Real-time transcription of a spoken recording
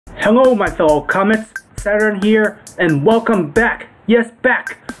Hello my fellow comets, Saturn here, and welcome back, yes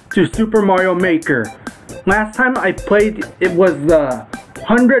back, to Super Mario Maker. Last time I played, it was the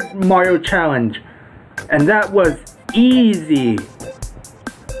 100 Mario Challenge, and that was easy.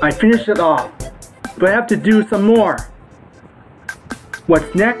 I finished it off, but I have to do some more.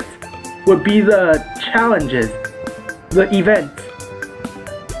 What's next would be the challenges, the events.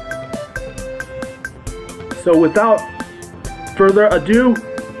 So without further ado,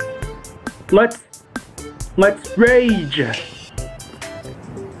 let's rage.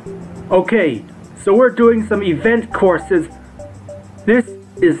 Okay, so we're doing some event courses. This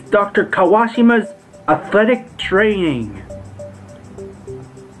is Dr. Kawashima's athletic training.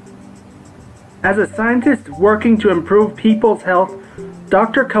 As a scientist working to improve people's health,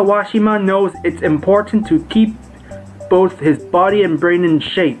 Dr. Kawashima knows it's important to keep both his body and brain in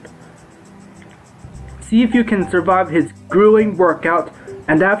shape. See if you can survive his grueling workout,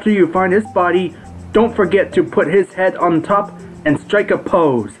 and after you find his body, don't forget to put his head on top and strike a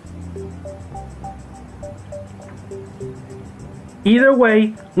pose. Either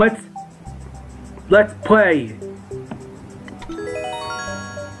way, let's play.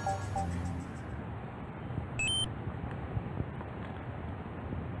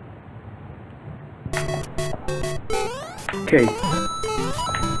 Okay.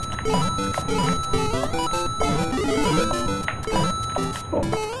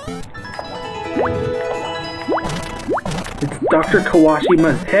 It's Dr.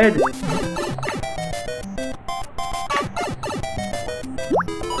 Kawashima's head.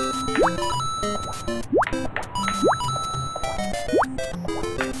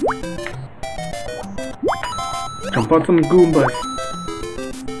 Jump on some Goombas.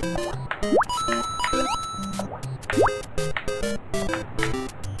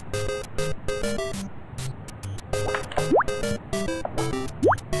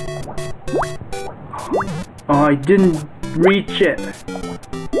 Oh, I didn't reach it.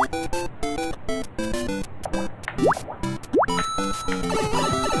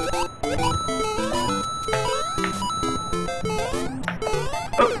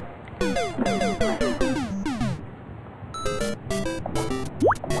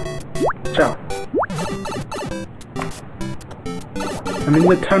 Ciao. I'm in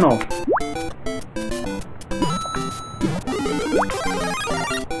the tunnel.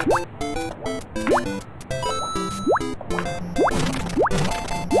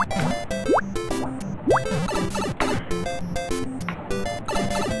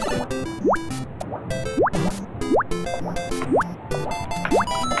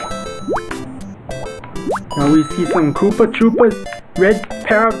 Now we see some Koopa Troopas, red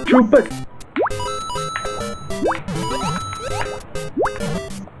pair of Troopas.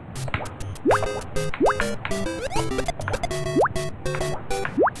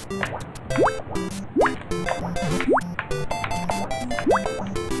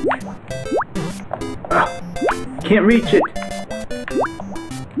 Can't reach it.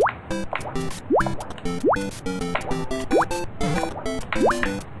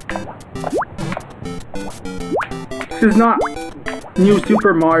 This is not New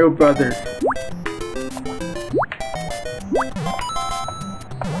Super Mario Brothers.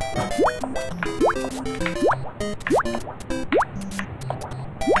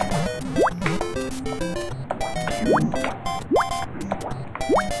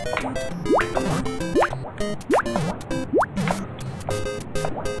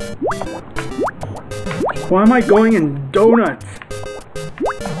 Why am I going in donuts?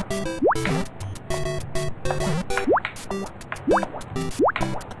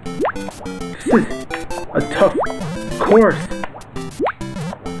 This is a tough course.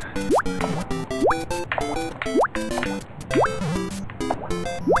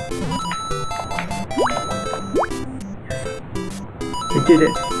 I did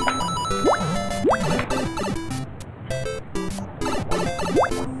it.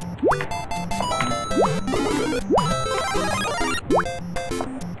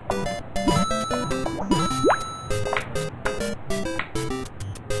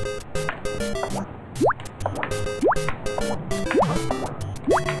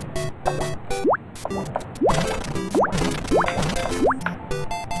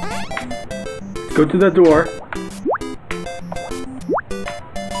 Go to the door.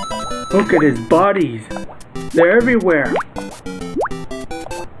 Look at his bodies. They're everywhere.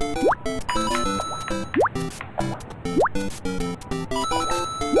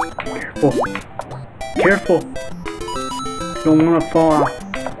 Careful. Careful. Don't want to fall off.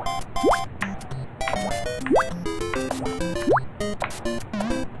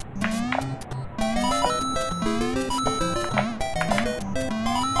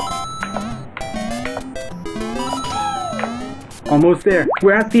 Almost there.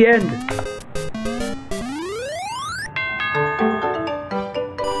 We're at the end.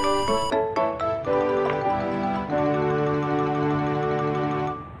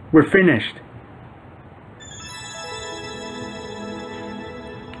 We're finished.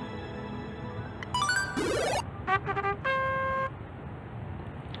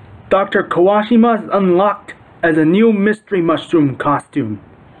 Dr. Kawashima is unlocked as a new mystery mushroom costume.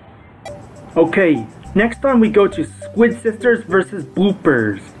 Okay, next on we go to Squid Sisters vs.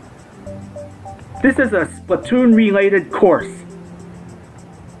 Bloopers. This is a Splatoon related course.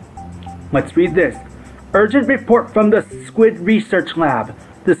 Let's read this. Urgent report from the Squid Research Lab.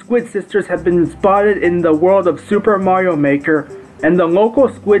 The Squid Sisters have been spotted in the world of Super Mario Maker, and the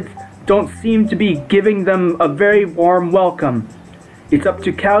local squids don't seem to be giving them a very warm welcome. It's up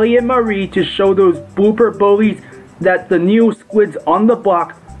to Callie and Marie to show those blooper bullies that the new squids on the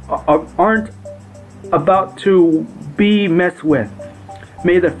block aren't about to be messed with.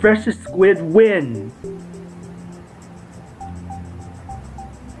 May the freshest squid win.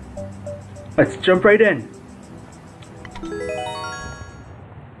 Let's jump right in.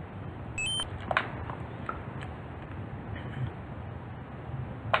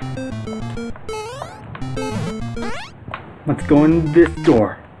 Let's go in this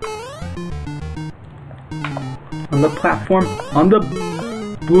door. On the platform, on the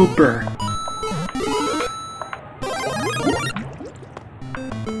blooper.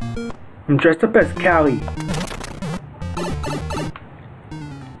 I'm dressed up as Callie.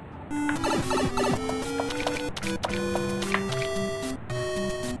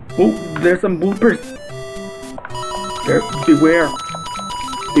 Oh, there's some bloopers. There, beware.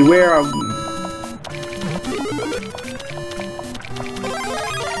 Beware of...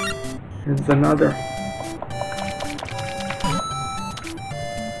 Here's another.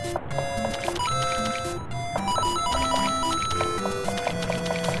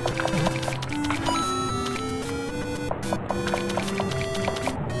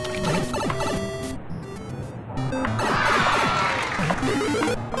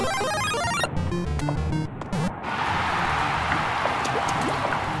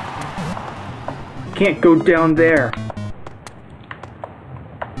 Can't go down there.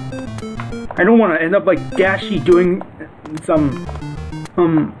 I don't want to end up like Gashi doing some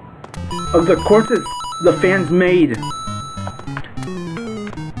of the courses the fans made.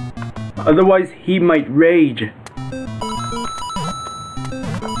 Otherwise he might rage.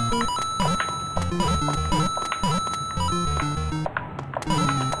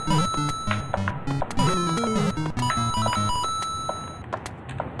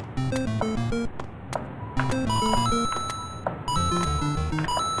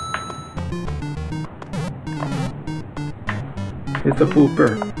 It's a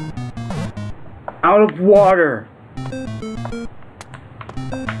blooper. Out of water.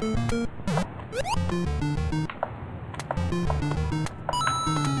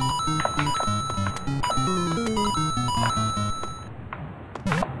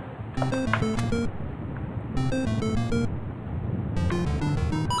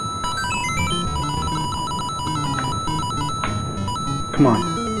 Come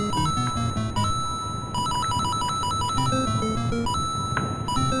on.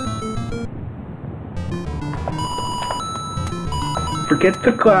 Forget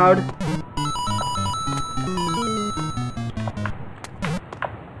the cloud.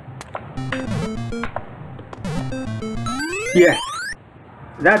 Yes,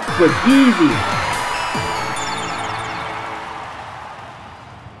 that was easy.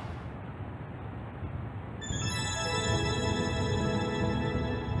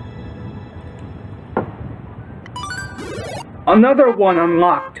 Another one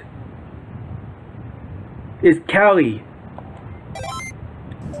unlocked is Callie.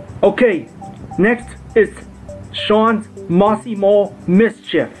 Okay, next is Sean's Mossy Mole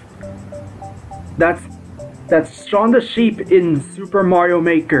Mischief. That's Shaun the Sheep in Super Mario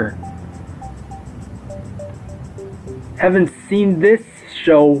Maker. Haven't seen this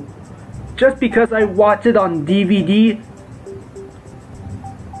show just because I watched it on DVD.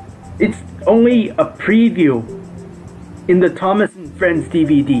 It's only a preview in the Thomas and Friends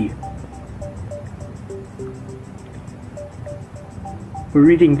DVD. We're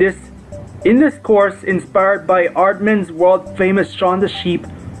reading this. In this course, inspired by Aardman's world-famous Shaun the Sheep,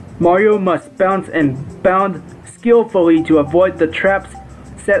 Mario must bounce and bound skillfully to avoid the traps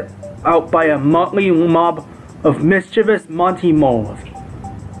set out by a motley mob of mischievous Monty Moles.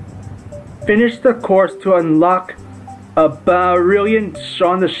 Finish the course to unlock a brilliant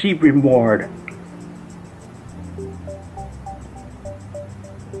Shaun the Sheep reward.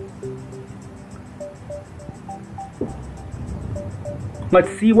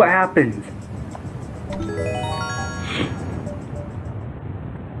 Let's see what happens.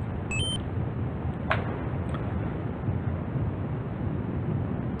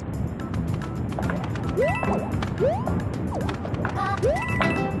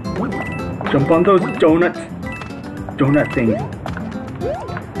 Jump on those donut things.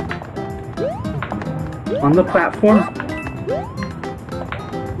 On the platform.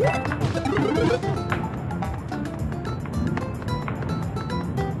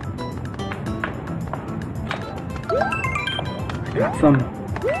 Got some.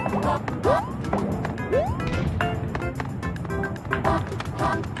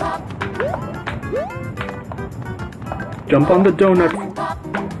 Jump on the donuts.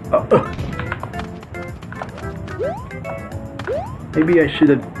 Maybe I should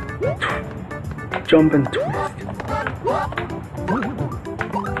have jump and twist.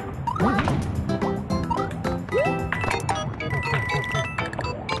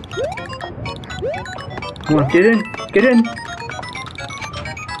 Come on, get in, get in.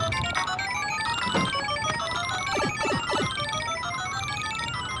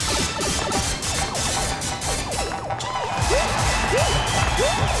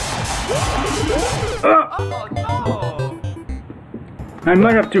 Oh no! I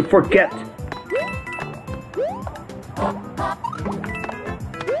might have to forget.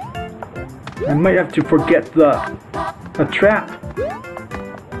 I might have to forget the trap.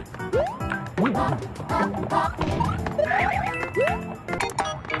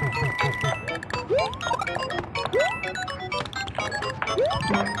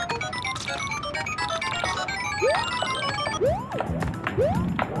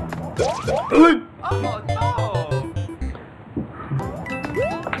 Oh no!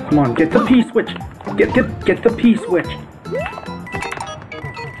 Come on, get the P-switch. Get the P-switch.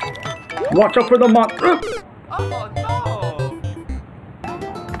 Watch out for the monster. Oh no!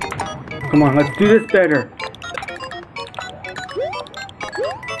 Come on, let's do this better.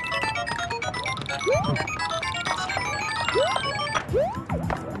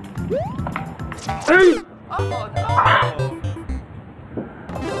 Hey! Oh no!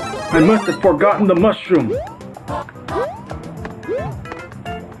 I must have forgotten the mushroom.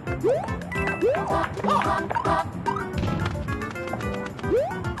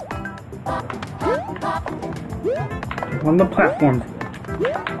 On the platforms.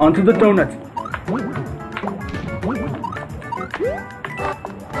 Onto the donuts.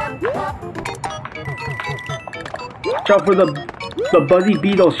 Watch out for the buzzy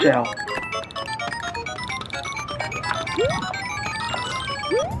beetle shell.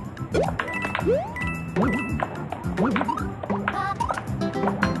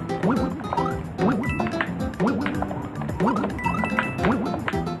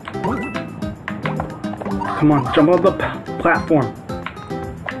 Come on, jump on the platform.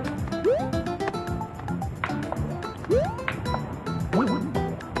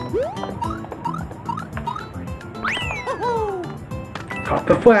 Caught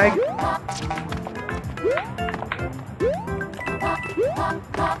the flag.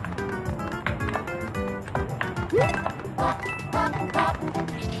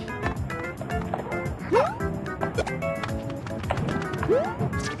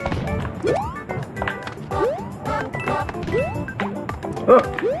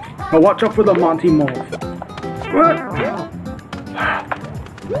 Now watch out for the Monty moles.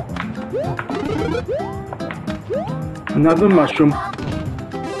 Another mushroom.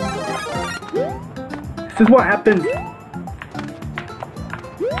 This is what happens.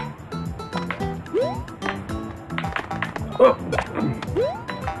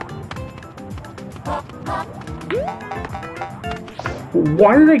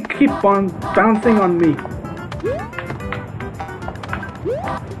 Why do they keep on bouncing on me?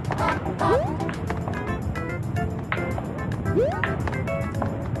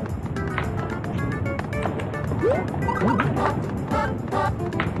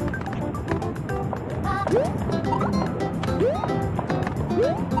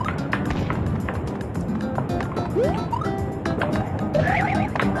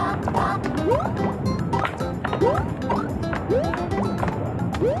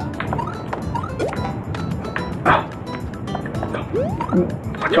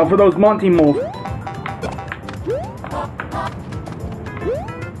 Watch out for those Monty moles.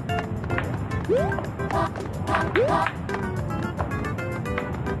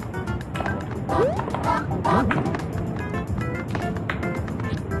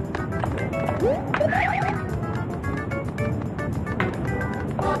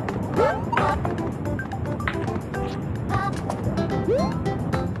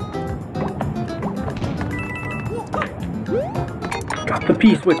 Got Got the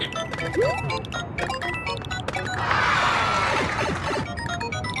P-switch.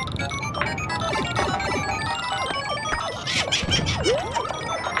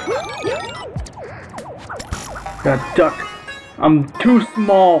 Got duck. I'm too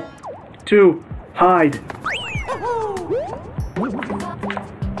small to hide.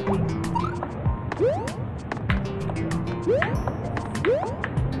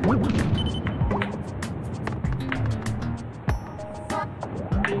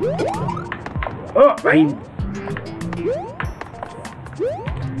 Oh, I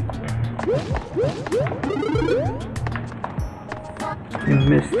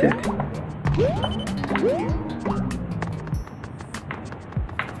missed it.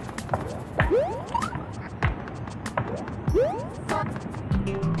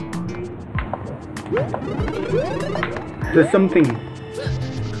 There's something.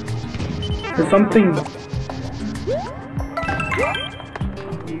 There's something.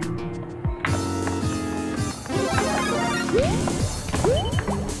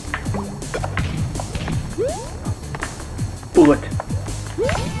 Bullet.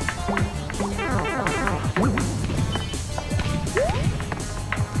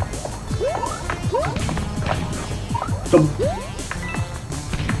 The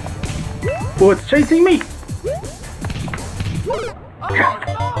bullet's chasing me.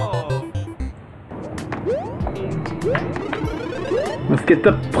 Let's get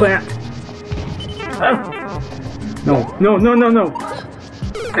the plant. No, no, no, no, no.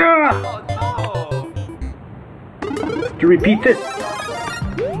 Ah! To repeat this.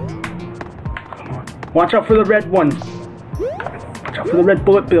 Come on. Watch out for the red ones. Watch out for the red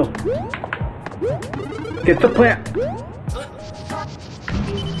bullet bill. Get the plant.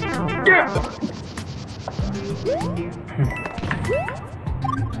 Yeah.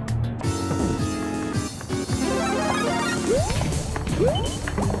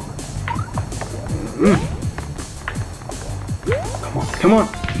 Come on.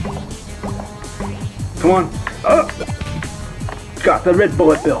 Come on. Got the red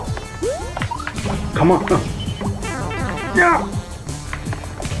bullet bill. Come on. Yeah.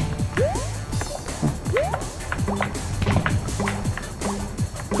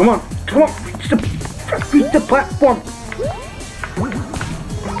 Come on. Come on. Reach the platform.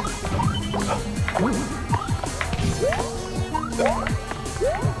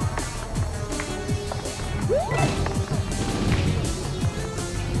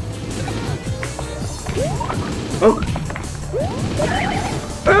 Oh.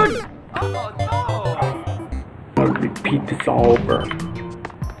 I'll repeat this all over.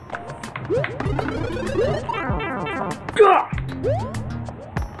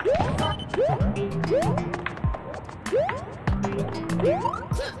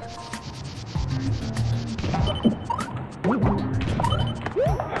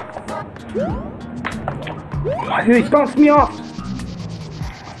 Why did they bounce me off?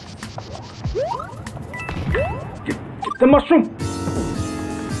 Get the mushroom.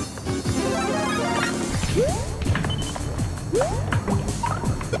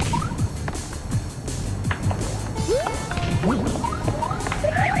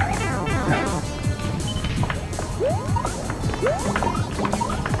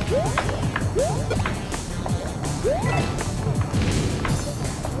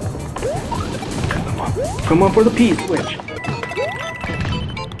 Come on for the P-switch.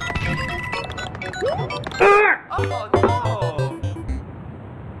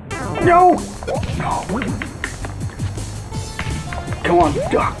 No! No! Come on,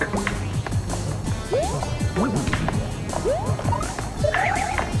 duck!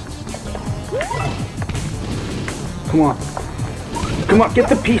 Come on. Come on, get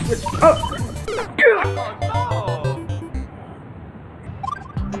the P-switch.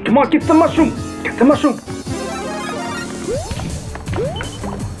 Come on, get the mushroom! Get the mushroom!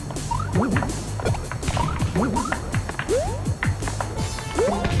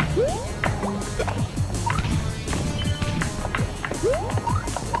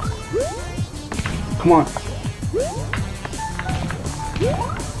 Come on.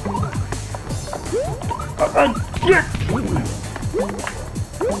 Yes!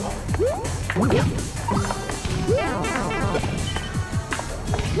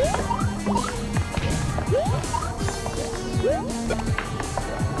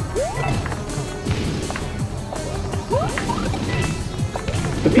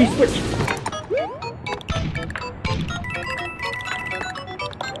 The P-switch.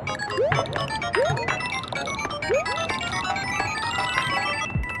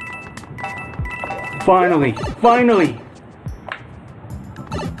 Finally, finally.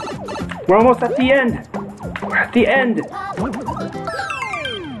 We're almost at the end. We're at the end.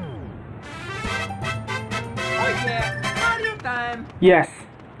 Yeah, Mario time. Yes.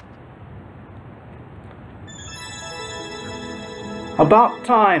 About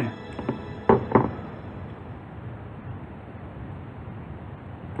time.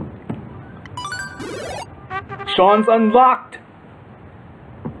 Sean's unlocked.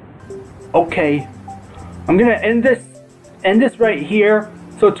 Okay. I'm gonna end this right here.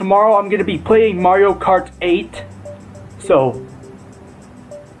 So tomorrow I'm gonna be playing Mario Kart 8. So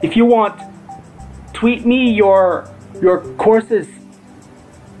if you want, tweet me your courses,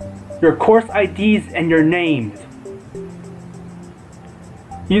 your course IDs and your names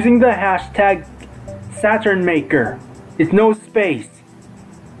using the hashtag SaturnMaker. It's no space.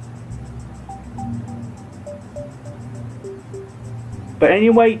 But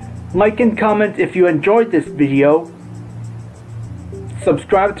anyway, like and comment if you enjoyed this video.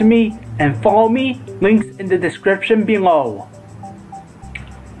 Subscribe to me and follow me, links in the description below.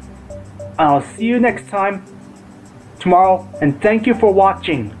 I'll see you next time, tomorrow, and thank you for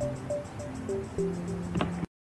watching.